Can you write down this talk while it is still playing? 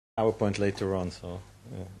PowerPoint later on, so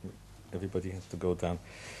everybody has to go down.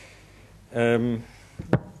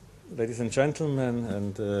 Ladies and gentlemen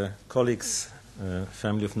and colleagues,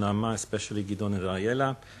 family of Naamah, especially Gidon and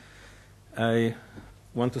Ariela, I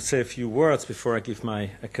want to say a few words before I give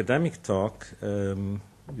my academic talk.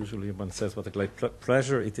 Usually one says what a great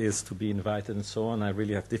pleasure it is to be invited and so on. I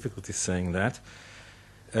really have difficulty saying that.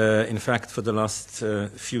 In fact, for the last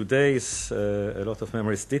few days, a lot of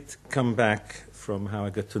memories did come back from how I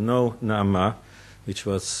got to know Naamah, which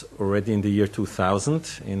was already in the year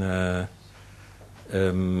 2000 in a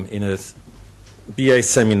BA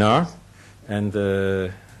seminar. And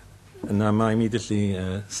Naamah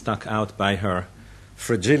immediately stuck out by her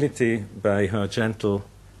fragility, by her gentle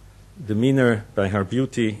demeanor, by her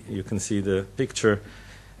beauty. You can see the picture.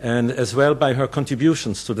 And as well by her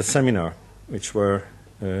contributions to the seminar, which were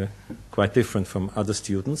quite different from other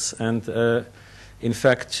students. And in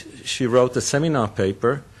fact, she wrote a seminar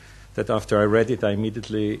paper that after I read it, I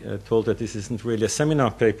immediately told her this isn't really a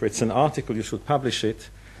seminar paper, it's an article, you should publish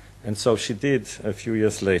it. And so she did a few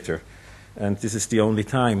years later. And this is the only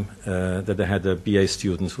time that I had a BA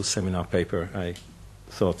student whose seminar paper I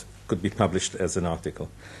thought could be published as an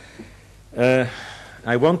article.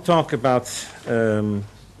 I won't talk about the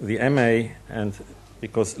MA, and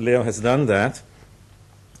because Leo has done that.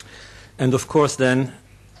 And of course then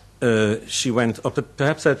she went up.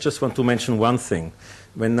 Perhaps I just want to mention one thing.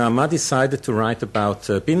 When Naamah decided to write about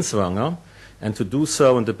Binswanger, and to do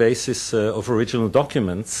so on the basis of original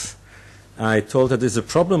documents, I told her there's a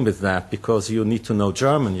problem with that because you need to know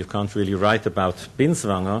German. You can't really write about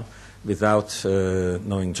Binswanger without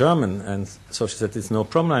knowing German. And so she said, it's no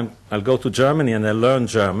problem. I'll go to Germany and I'll learn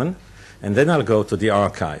German, and then I'll go to the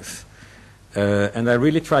archive. And I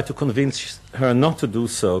really tried to convince her not to do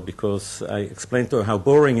so because I explained to her how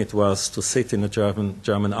boring it was to sit in a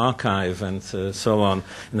German archive and so on,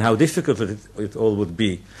 and how difficult it all would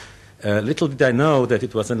be. Little did I know that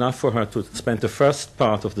it was enough for her to spend the first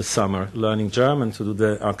part of the summer learning German, to do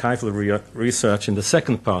the archival research in the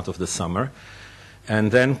second part of the summer.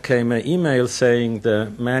 And then came an email saying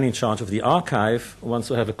the man in charge of the archive wants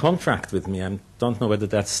to have a contract with me. I don't know whether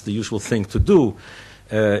that's the usual thing to do.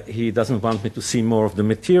 He doesn't want me to see more of the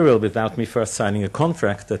material without me first signing a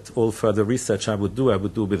contract that all further research I would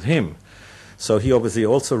do with him. So he obviously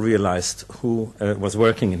also realized who was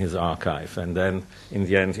working in his archive. And then, in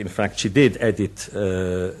the end, in fact, she did edit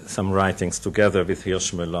some writings together with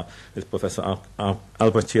Hirschmüller, with Professor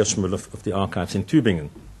Albert Hirschmüller of the archives in Tübingen.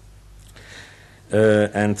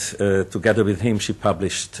 And together with him, she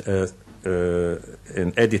published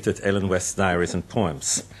and edited Ellen West's diaries and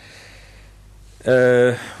poems.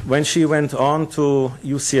 When she went on to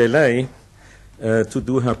UCLA to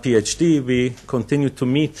do her PhD, we continued to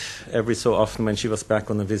meet every so often when she was back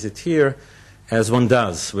on a visit here, as one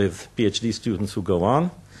does with PhD students who go on,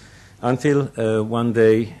 until one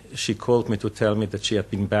day she called me to tell me that she had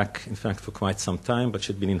been back, in fact, for quite some time, but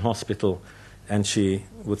she'd been in hospital and she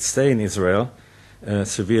would stay in Israel,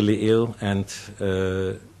 severely ill, and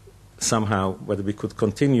somehow whether we could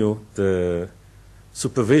continue the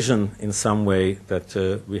supervision in some way that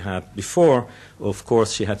we had before. Of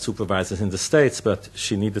course, she had supervisors in the States, but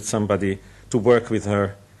she needed somebody to work with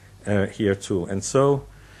her here too. And so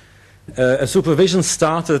a supervision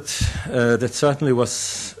started that certainly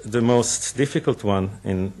was the most difficult one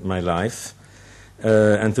in my life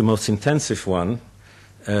and the most intensive one,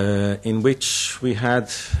 in which we had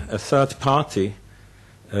a third party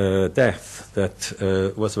death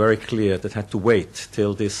that was very clear, that had to wait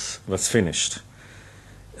till this was finished.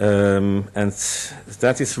 And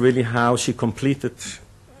that is really how she completed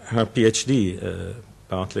her PhD,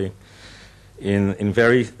 partly in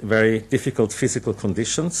very, very difficult physical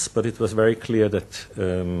conditions, but it was very clear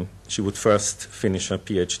that she would first finish her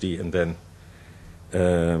PhD and then,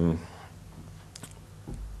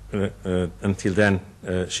 until then,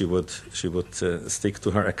 she would stick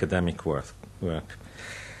to her academic work.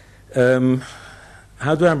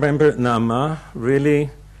 How do I remember Naamah? Really,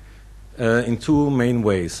 in two main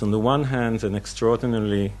ways. On the one hand, an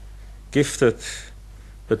extraordinarily gifted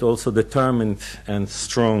but also determined and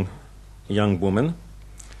strong young woman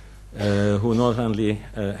who not only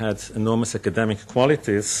had enormous academic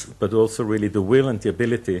qualities but also really the will and the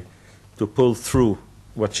ability to pull through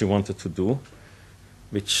what she wanted to do,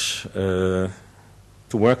 which to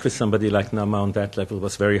work with somebody like Naamah on that level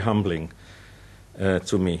was very humbling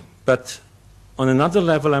to me. But on another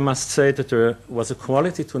level, I must say that there was a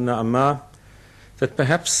quality to Naamah that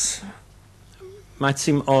perhaps might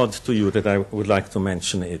seem odd to you that I would like to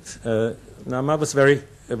mention it. Naamah was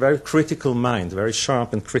a very critical mind, very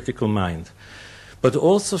sharp and critical mind. But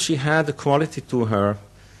also she had a quality to her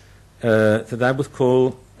that I would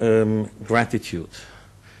call gratitude.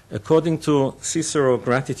 According to Cicero,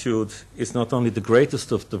 gratitude is not only the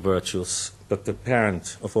greatest of the virtues, but the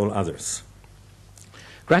parent of all others.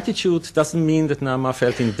 Gratitude doesn't mean that Naamah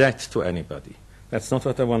felt in debt to anybody. That's not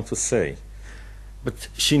what I want to say. But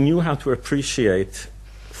she knew how to appreciate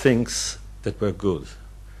things that were good.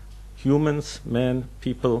 Humans, men,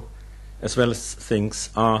 people, as well as things,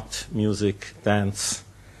 art, music, dance,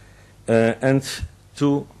 and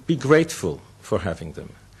to be grateful for having them.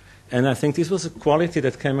 And I think this was a quality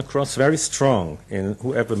that came across very strong in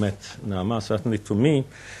whoever met Naamah, certainly to me,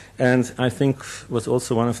 and I think was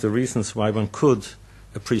also one of the reasons why one could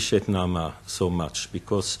appreciate Naamah so much,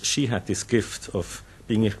 because she had this gift of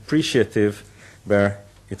being appreciative where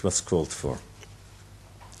it was called for.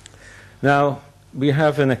 Now, we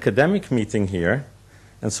have an academic meeting here,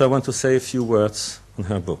 and so I want to say a few words on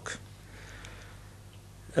her book.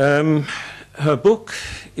 Her book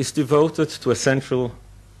is devoted to a central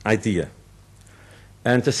idea.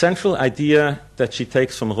 And the central idea that she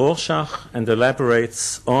takes from Rorschach and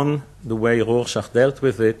elaborates on the way Rorschach dealt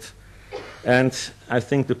with it. And I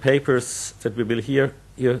think the papers that we will hear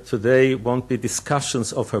here today won't be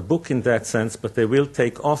discussions of her book in that sense, but they will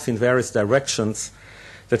take off in various directions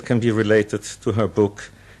that can be related to her book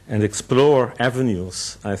and explore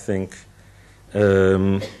avenues, I think,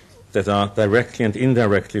 that are directly and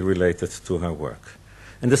indirectly related to her work.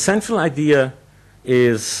 And the central idea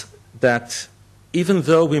is that even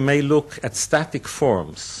though we may look at static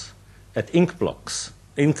forms, at ink blots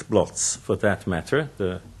for that matter,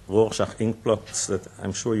 the Rorschach ink blots that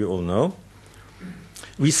I'm sure you all know,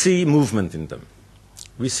 we see movement in them.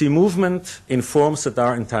 We see movement in forms that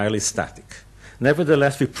are entirely static.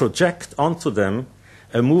 Nevertheless, we project onto them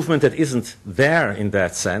a movement that isn't there in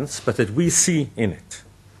that sense, but that we see in it.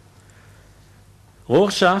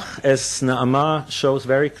 Rorschach, as Naamah shows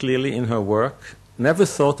very clearly in her work, never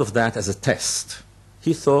thought of that as a test.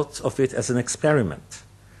 He thought of it as an experiment,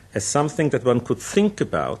 as something that one could think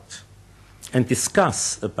about and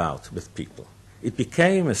discuss about with people. It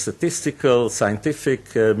became a statistical,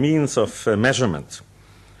 scientific means of measurement.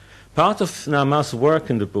 Part of Naamah's work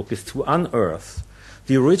in the book is to unearth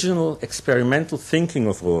the original experimental thinking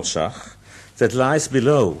of Rorschach that lies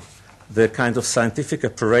below the kind of scientific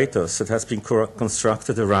apparatus that has been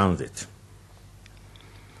constructed around it.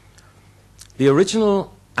 The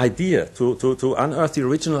original idea, to unearth the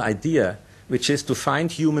original idea, which is to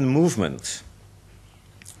find human movement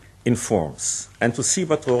in forms and to see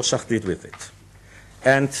what Rorschach did with it.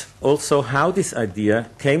 And also how this idea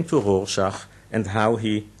came to Rorschach and how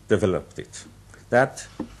he developed it. That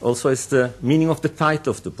also is the meaning of the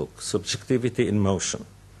title of the book, Subjectivity in Motion.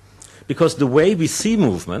 Because the way we see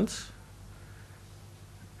movement,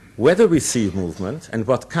 whether we see movement and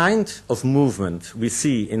what kind of movement we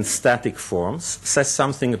see in static forms says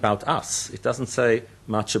something about us. It doesn't say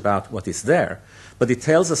much about what is there, but it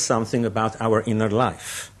tells us something about our inner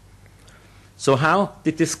life. So how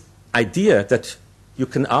did this idea that you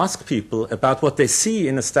can ask people about what they see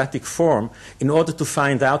in a static form in order to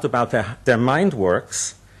find out about their mind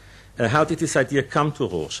works, how did this idea come to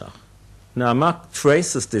Rorschach? Naamah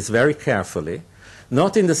traces this very carefully,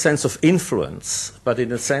 not in the sense of influence, but in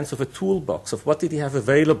the sense of a toolbox of what did he have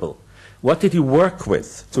available, what did he work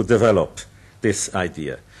with to develop this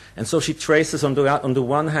idea. And so she traces on the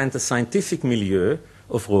one hand the scientific milieu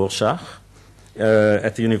of Rorschach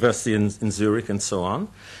at the university in Zurich and so on.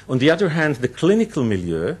 On the other hand, the clinical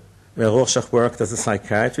milieu, where Rorschach worked as a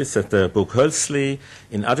psychiatrist at the Burg Hölzli,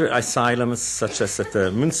 in other asylums, such as at the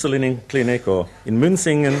Münsterlin Clinic or in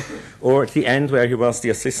Münzingen, or at the end where he was the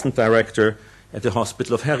assistant director at the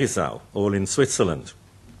hospital of Herisau, all in Switzerland.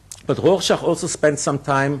 But Rorschach also spent some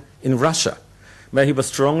time in Russia, where he was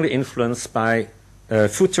strongly influenced by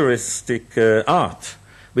futuristic art,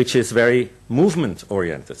 which is very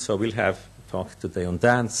movement-oriented. So we'll have talk today on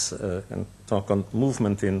dance and talk on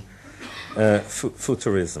movement in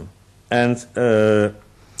futurism. And the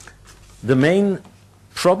main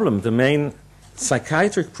problem, the main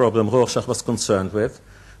psychiatric problem Rorschach was concerned with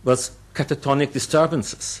was catatonic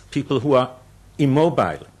disturbances, people who are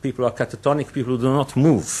immobile, people who are catatonic, people who do not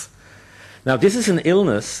move. Now, this is an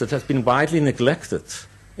illness that has been widely neglected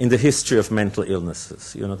in the history of mental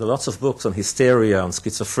illnesses. You know, there are lots of books on hysteria, on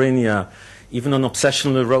schizophrenia, even on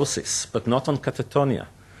obsessional neurosis, but not on catatonia.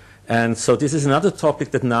 And so this is another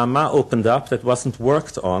topic that Naamah opened up that wasn't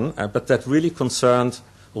worked on, but that really concerned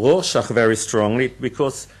Rorschach very strongly,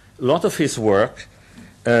 because a lot of his work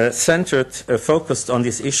focused on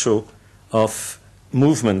this issue of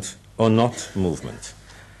movement or not movement.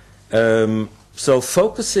 So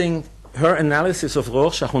focusing her analysis of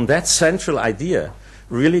Rorschach on that central idea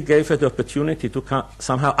really gave her the opportunity to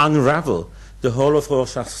somehow unravel the whole of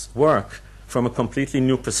Rorschach's work from a completely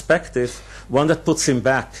new perspective, one that puts him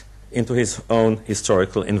back into his own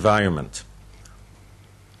historical environment.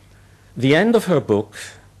 The end of her book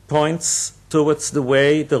points towards the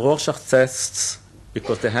way the Rorschach tests,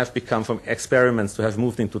 because they have become from experiments to have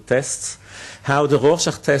moved into tests, how the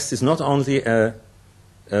Rorschach test is not only a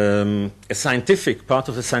scientific, part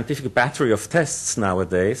of a scientific battery of tests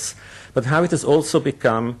nowadays, but how it has also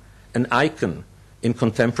become an icon in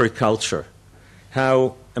contemporary culture.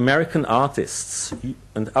 How American artists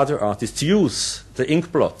and other artists use the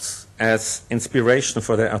ink blots as inspiration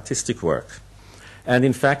for their artistic work. And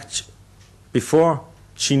in fact, before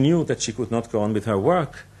she knew that she could not go on with her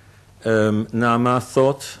work, Naamah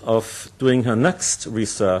thought of doing her next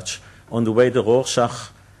research on the way the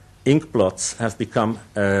Rorschach ink blots have become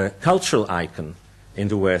a cultural icon in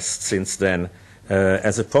the West since then,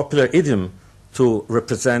 as a popular idiom to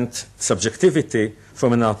represent subjectivity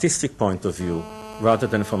from an artistic point of view rather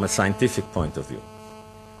than from a scientific point of view.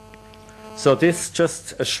 So this is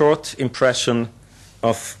just a short impression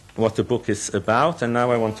of what the book is about, and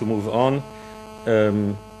now I want to move on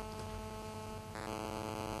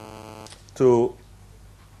to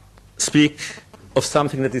speak of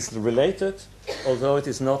something that is related, although it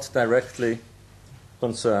is not directly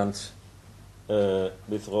concerned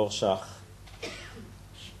with Rorschach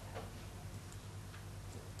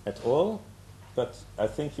at all, but I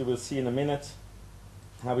think you will see in a minute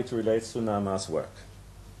how it relates to Naamah's work.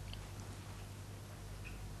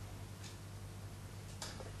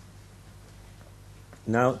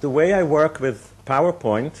 Now, the way I work with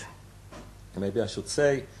PowerPoint, maybe I should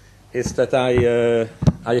say, is that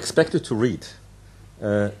I expect you to read.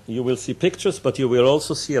 You will see pictures, but you will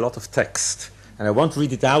also see a lot of text. And I won't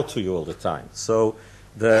read it out to you all the time. So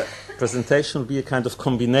the presentation will be a kind of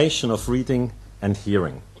combination of reading and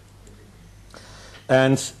hearing.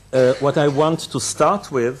 And what I want to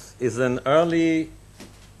start with is an early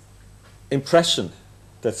impression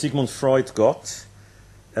that Sigmund Freud got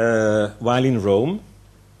while in Rome,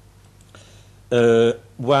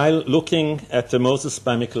 while looking at the Moses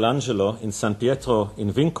by Michelangelo in San Pietro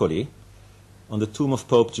in Vincoli on the tomb of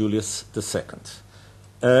Pope Julius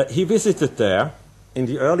II. He visited there in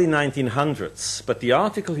the early 1900s, but the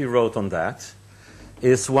article he wrote on that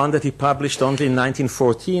is one that he published only in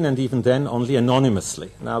 1914, and even then only anonymously.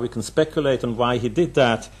 Now we can speculate on why he did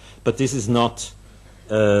that, but this is not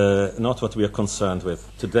what we are concerned with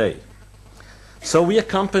today. So we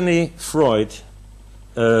accompany Freud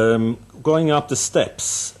going up the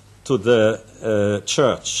steps to the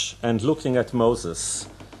church and looking at Moses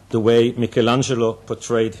the way Michelangelo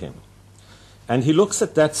portrayed him. And he looks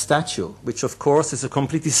at that statue, which of course is a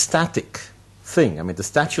completely static thing. I mean, the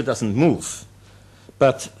statue doesn't move.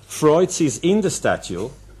 But Freud sees in the statue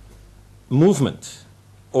movement,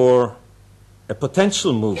 or a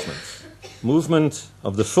potential movement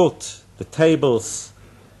of the foot, the tables.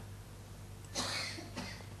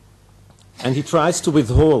 And he tries to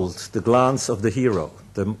withhold the glance of the hero,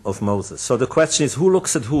 of Moses. So the question is, who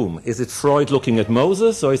looks at whom? Is it Freud looking at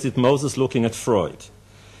Moses, or is it Moses looking at Freud?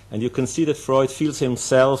 And you can see that Freud feels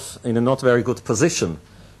himself in a not very good position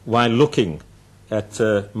while looking at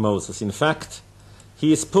Moses. In fact,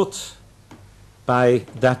 he is put by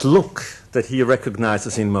that look that he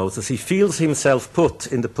recognizes in Moses. He feels himself put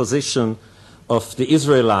in the position of the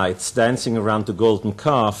Israelites dancing around the golden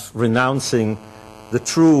calf, renouncing the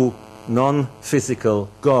true non-physical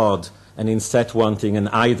God and instead wanting an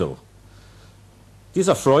idol. These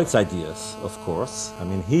are Freud's ideas, of course. I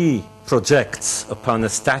mean, he projects upon a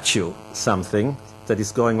statue something that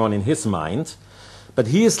is going on in his mind, but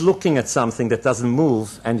he is looking at something that doesn't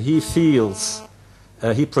move, and he feels,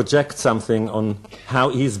 he projects something on how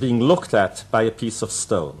he is being looked at by a piece of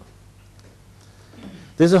stone.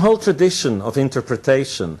 There's a whole tradition of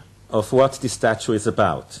interpretation of what this statue is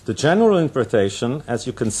about. The general interpretation, as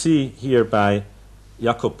you can see here by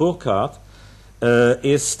Jakob Burckhardt,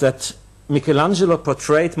 is that Michelangelo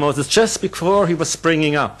portrayed Moses just before he was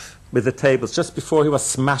springing up with the tables, just before he was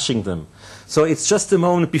smashing them. So it's just the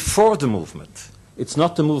moment before the movement. It's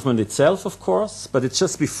not the movement itself, of course, but it's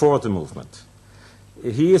just before the movement.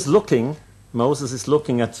 He is looking, Moses is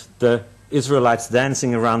looking at the Israelites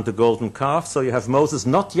dancing around the golden calf. So you have Moses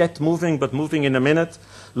not yet moving, but moving in a minute,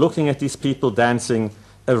 looking at these people dancing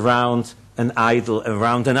around an idol,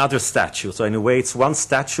 around another statue. So in a way, it's one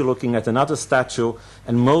statue looking at another statue,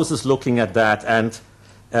 and Moses looking at that,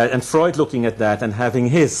 and Freud looking at that, and having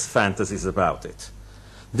his fantasies about it.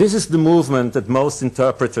 This is the movement that most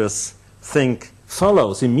interpreters think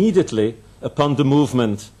follows immediately upon the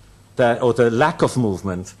movement that, or the lack of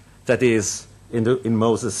movement, that is in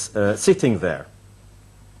Moses sitting there.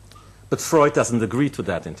 But Freud doesn't agree to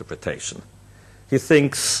that interpretation. He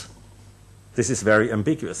thinks this is very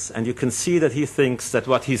ambiguous, and you can see that he thinks that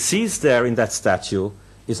what he sees there in that statue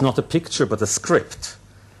is not a picture but a script,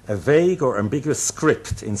 a vague or ambiguous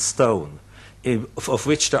script in stone, of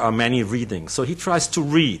which there are many readings. So he tries to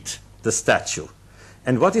read the statue.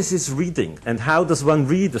 And what is his reading? And how does one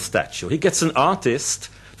read a statue? He gets an artist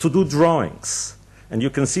to do drawings. And you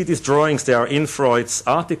can see these drawings, they are in Freud's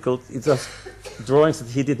article. It's just drawings that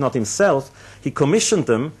he did not himself. He commissioned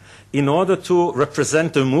them in order to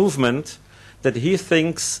represent a movement that he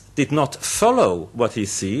thinks did not follow what he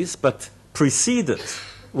sees, but preceded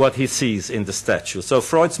what he sees in the statue. So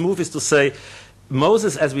Freud's move is to say,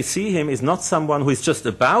 Moses, as we see him, is not someone who is just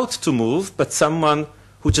about to move, but someone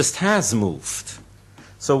who just has moved.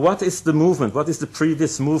 So what is the movement? What is the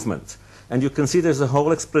previous movement? And you can see there's a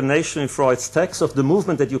whole explanation in Freud's text of the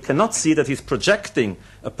movement that you cannot see, that he's projecting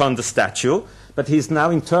upon the statue, but he's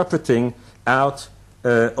now interpreting out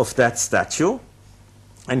of that statue.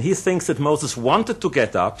 And he thinks that Moses wanted to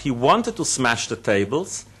get up, he wanted to smash the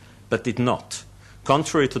tables, but did not,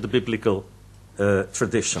 contrary to the biblical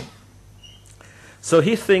tradition. So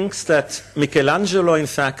he thinks that Michelangelo, in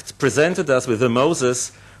fact, presented us with a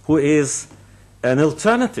Moses who is an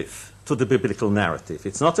alternative to the biblical narrative.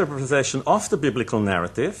 It's not a representation of the biblical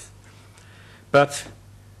narrative, but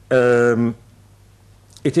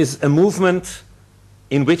it is a movement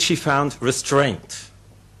in which he found restraint.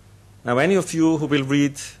 Now, any of you who will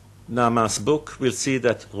read Naamah's book will see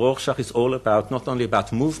that Rorschach is all about, not only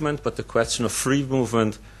about movement, but the question of free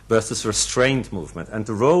movement versus restrained movement, and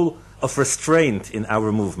the role of restraint in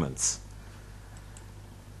our movements.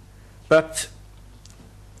 But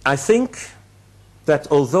I think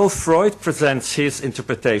that although Freud presents his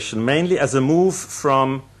interpretation mainly as a move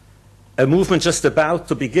from a movement just about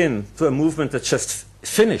to begin to a movement that just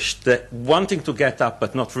finished, wanting to get up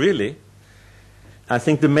but not really, I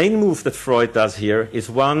think the main move that Freud does here is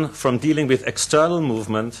one from dealing with external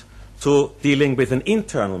movement to dealing with an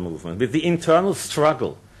internal movement, with the internal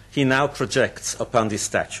struggle he now projects upon this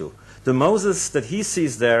statue. The Moses that he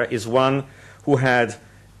sees there is one who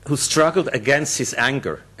struggled against his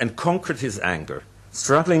anger and conquered his anger,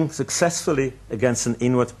 struggling successfully against an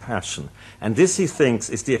inward passion. And this, he thinks,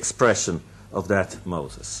 is the expression of that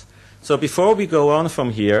Moses. So before we go on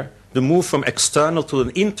from here, the move from external to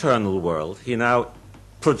an internal world, he now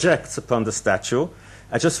projects upon the statue.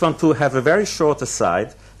 I just want to have a very short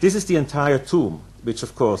aside. This is the entire tomb, which,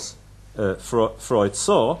 of course, Freud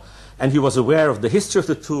saw, and he was aware of the history of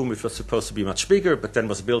the tomb, which was supposed to be much bigger, but then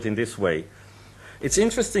was built in this way. It's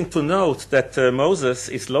interesting to note that Moses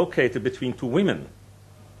is located between two women,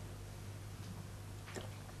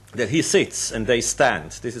 that he sits and they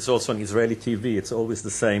stand. This is also on Israeli TV. It's always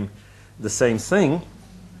the same thing.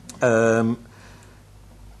 And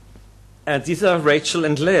these are Rachel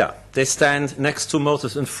and Leah. They stand next to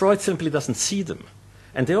Moses, and Freud simply doesn't see them.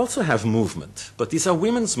 And they also have movement, but these are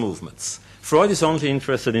women's movements. Freud is only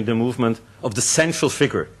interested in the movement of the central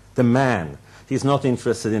figure, the man. He's not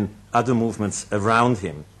interested in other movements around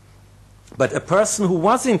him. But a person who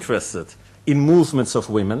was interested in movements of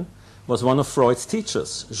women was one of Freud's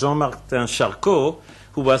teachers, Jean-Martin Charcot,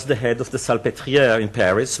 who was the head of the Salpêtrière in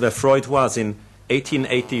Paris, where Freud was in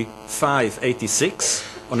 1885-86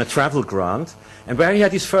 on a travel grant, and where he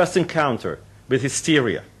had his first encounter with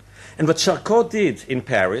hysteria. And what Charcot did in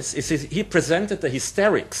Paris is he presented the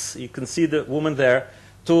hysterics, you can see the woman there,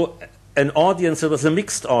 to an audience that was a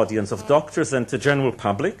mixed audience of doctors and the general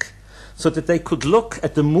public, so that they could look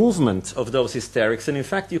at the movement of those hysterics. And in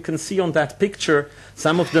fact, you can see on that picture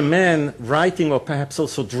some of the men writing or perhaps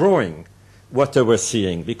also drawing what they were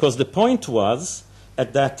seeing. Because the point was,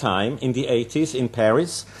 at that time, in the 80s in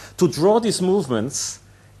Paris, to draw these movements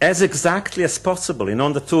as exactly as possible in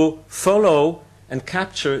order to follow and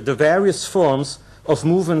capture the various forms of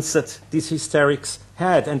movements that these hysterics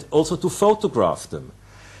had, and also to photograph them.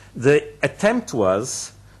 The attempt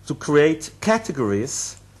was to create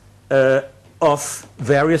categories of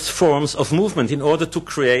various forms of movement in order to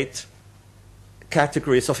create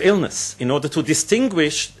categories of illness, in order to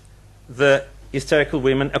distinguish the hysterical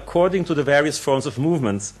women according to the various forms of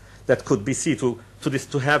movements that could be seen, to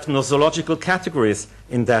have nosological categories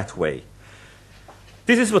in that way.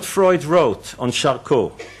 This is what Freud wrote on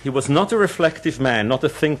Charcot. He was not a reflective man, not a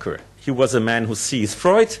thinker. He was a man who sees.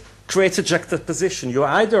 Freud creates a juxtaposition. You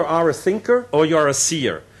either are a thinker or you are a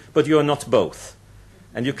seer, but you are not both.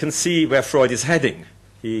 And you can see where Freud is heading.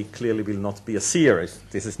 He clearly will not be a seer.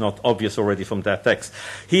 This is not obvious already from that text.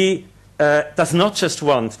 He does not just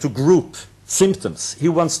want to group symptoms. He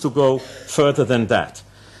wants to go further than that.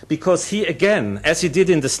 because he, again, as he did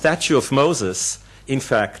in the statue of Moses, in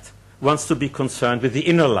fact, wants to be concerned with the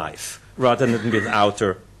inner life rather than with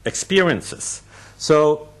outer experiences.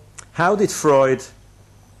 So how did Freud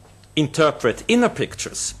interpret inner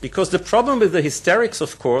pictures? Because the problem with the hysterics,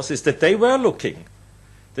 of course, is that they were looking.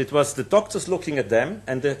 It was the doctors looking at them,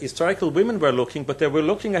 and the hysterical women were looking, but they were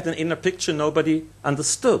looking at an inner picture nobody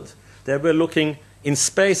understood. They were looking in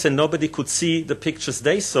space, and nobody could see the pictures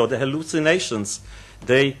they saw, the hallucinations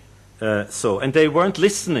they saw. And they weren't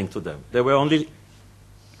listening to them. They were only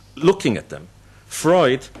looking at them.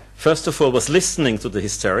 Freud, first of all, was listening to the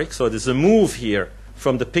hysterics, so there's a move here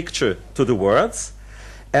from the picture to the words.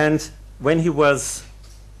 And when he was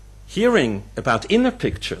hearing about inner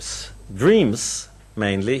pictures, dreams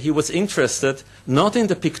mainly, he was interested not in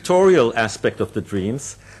the pictorial aspect of the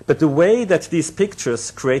dreams, but the way that these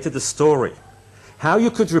pictures created a story. How you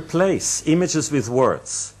could replace images with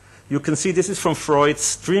words. You can see this is from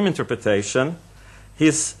Freud's dream interpretation.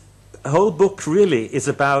 His whole book really is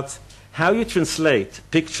about how you translate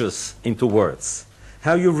pictures into words.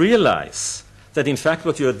 How you realize that in fact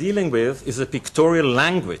what you're dealing with is a pictorial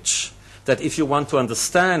language, that if you want to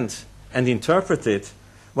understand and interpret it,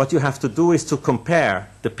 what you have to do is to compare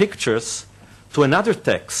the pictures to another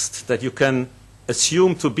text that you can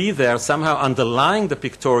assume to be there, somehow underlying the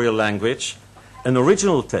pictorial language, an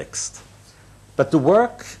original text. But the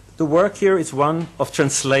work here is one of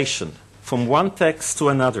translation, from one text to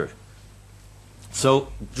another. So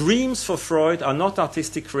dreams for Freud are not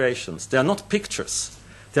artistic creations. They are not pictures.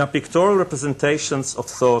 They are pictorial representations of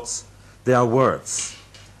thoughts. They are words.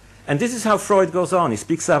 And this is how Freud goes on. He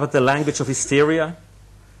speaks about the language of hysteria.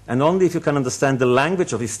 And only if you can understand the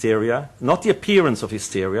language of hysteria, not the appearance of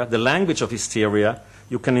hysteria, the language of hysteria,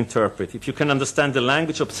 you can interpret. If you can understand the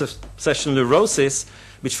language of obsessional neurosis,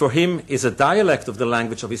 which for him is a dialect of the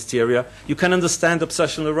language of hysteria, you can understand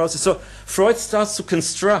obsessional neurosis. So Freud starts to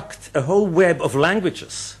construct a whole web of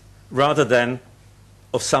languages rather than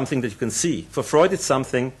of something that you can see. For Freud, it's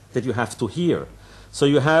something that you have to hear. So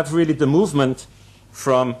you have really the movement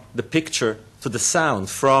from the picture to the sound,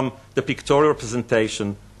 from the pictorial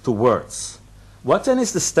representation to words. What then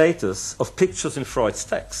is the status of pictures in Freud's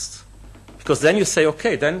text? Because then you say,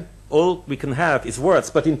 okay, then all we can have is words.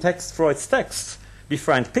 But in Freud's texts, we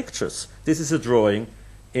find pictures. This is a drawing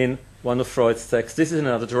in one of Freud's texts. This is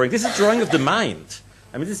another drawing. This is a drawing of the mind.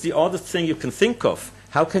 I mean, this is the oddest thing you can think of.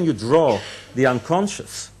 How can you draw the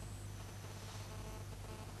unconscious?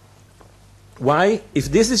 Why, if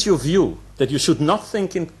this is your view, that you should not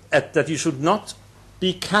think that you should not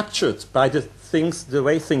be captured by the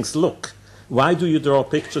way things look, why do you draw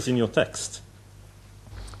pictures in your text?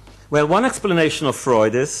 Well, one explanation of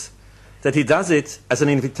Freud is that he does it as an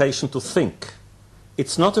invitation to think.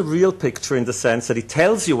 It's not a real picture in the sense that he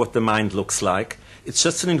tells you what the mind looks like. It's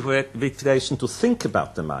just an invitation to think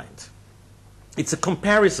about the mind. It's a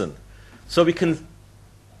comparison. So we can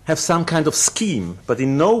have some kind of scheme, but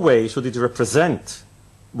in no way should it represent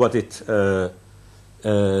what it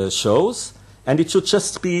shows. And it should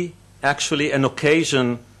just be actually an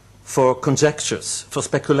occasion for conjectures, for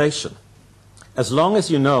speculation. As long as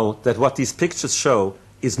you know that what these pictures show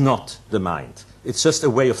is not the mind. It's just a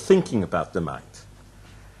way of thinking about the mind.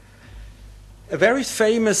 A very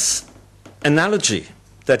famous analogy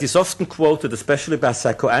that is often quoted, especially by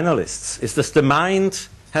psychoanalysts, is that the mind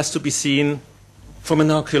has to be seen from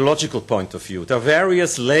an archaeological point of view. There are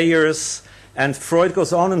various layers, and Freud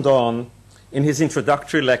goes on and on in his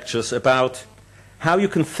introductory lectures about how you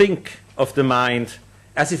can think of the mind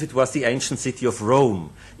as if it was the ancient city of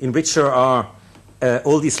Rome, in which there are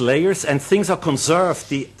all these layers, and things are conserved.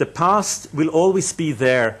 The past will always be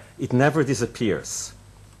there. It never disappears.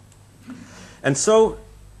 And so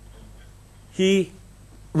he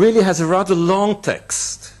really has a rather long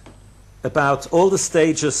text about all the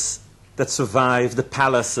stages that survive, the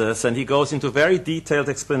palaces, and he goes into very detailed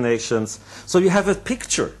explanations. So you have a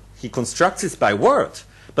picture. He constructs it by word,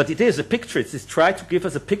 but it is a picture. It's trying to give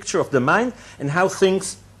us a picture of the mind and how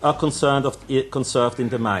things are conserved in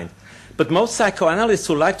the mind. But most psychoanalysts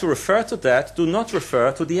who like to refer to that do not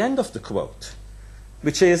refer to the end of the quote,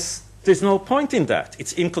 which is, there's no point in that.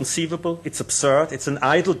 It's inconceivable, it's absurd, it's an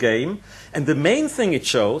idle game, and the main thing it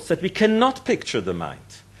shows that we cannot picture the mind.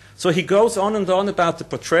 So he goes on and on about the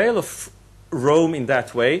portrayal of Rome in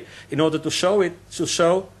that way in order to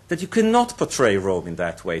show that you cannot portray Rome in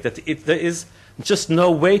that way, that there is just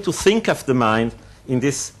no way to think of the mind in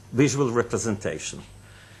this visual representation.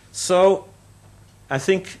 So I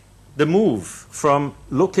think the move from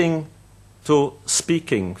looking to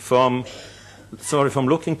speaking, from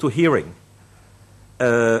looking to hearing,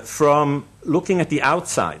 from looking at the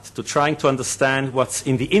outside to trying to understand what's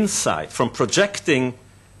in the inside, from projecting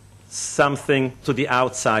something to the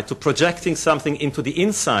outside to projecting something into the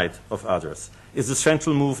inside of others, is the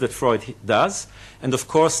central move that Freud does. And of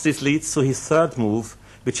course, this leads to his third move,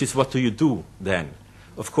 which is what do you do then?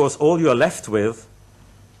 Of course, all you are left with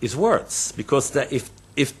is words, because if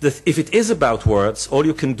it is about words, all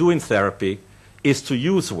you can do in therapy is to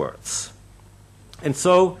use words. And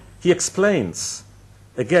so he explains,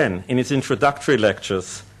 again, in his introductory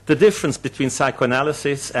lectures, the difference between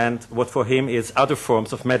psychoanalysis and what for him is other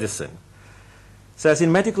forms of medicine. He says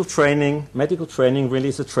in medical training really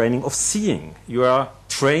is a training of seeing. You are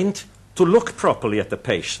trained to look properly at the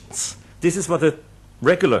patients. This is what a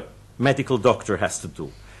regular medical doctor has to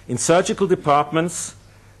do. In surgical departments,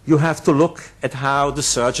 you have to look at how the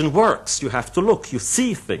surgeon works. You have to look, you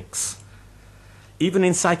see things. Even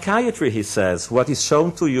in psychiatry, he says, what is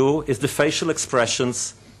shown to you is the facial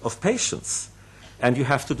expressions of patients. And you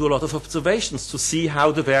have to do a lot of observations to see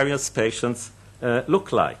how the various patients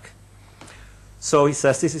look like. So he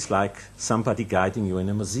says this is like somebody guiding you in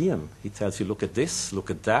a museum. He tells you, look at this,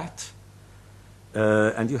 look at that,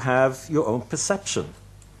 and you have your own perception.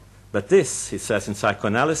 But this, he says, in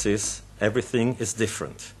psychoanalysis, everything is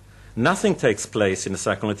different. Nothing takes place in a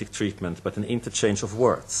psychoanalytic treatment but an interchange of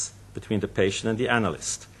words between the patient and the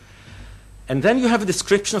analyst. And then you have a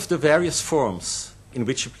description of the various forms in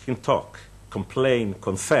which you can talk, complain,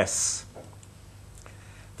 confess.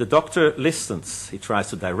 The doctor listens. He tries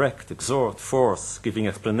to direct, exhort, force, giving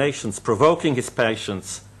explanations, provoking his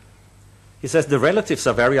patients. He says the relatives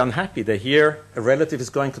are very unhappy. They hear a relative is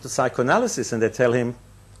going to the psychoanalysis and they tell him,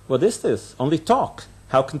 what is this? Only talk.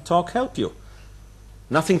 How can talk help you?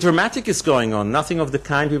 Nothing dramatic is going on, nothing of the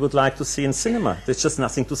kind we would like to see in cinema. There's just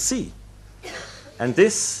nothing to see. And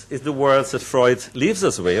this is the words that Freud leaves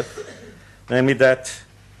us with, namely that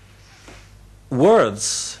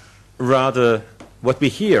words, rather what we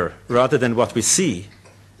hear rather than what we see,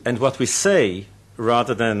 and what we say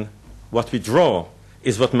rather than what we draw,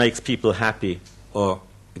 is what makes people happy or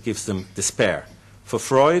gives them despair. For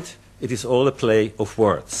Freud, it is all a play of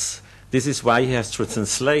words. This is why he has to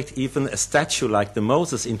translate even a statue like the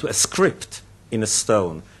Moses into a script in a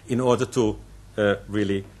stone in order to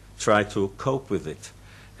really try to cope with it.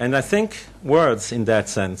 And I think words in that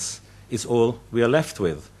sense is all we are left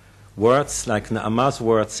with. Words like Naamah's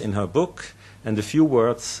words in her book, and a few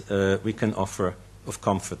words we can offer of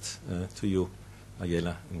comfort to you,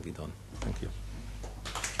 Ayela and Gidon. Thank you.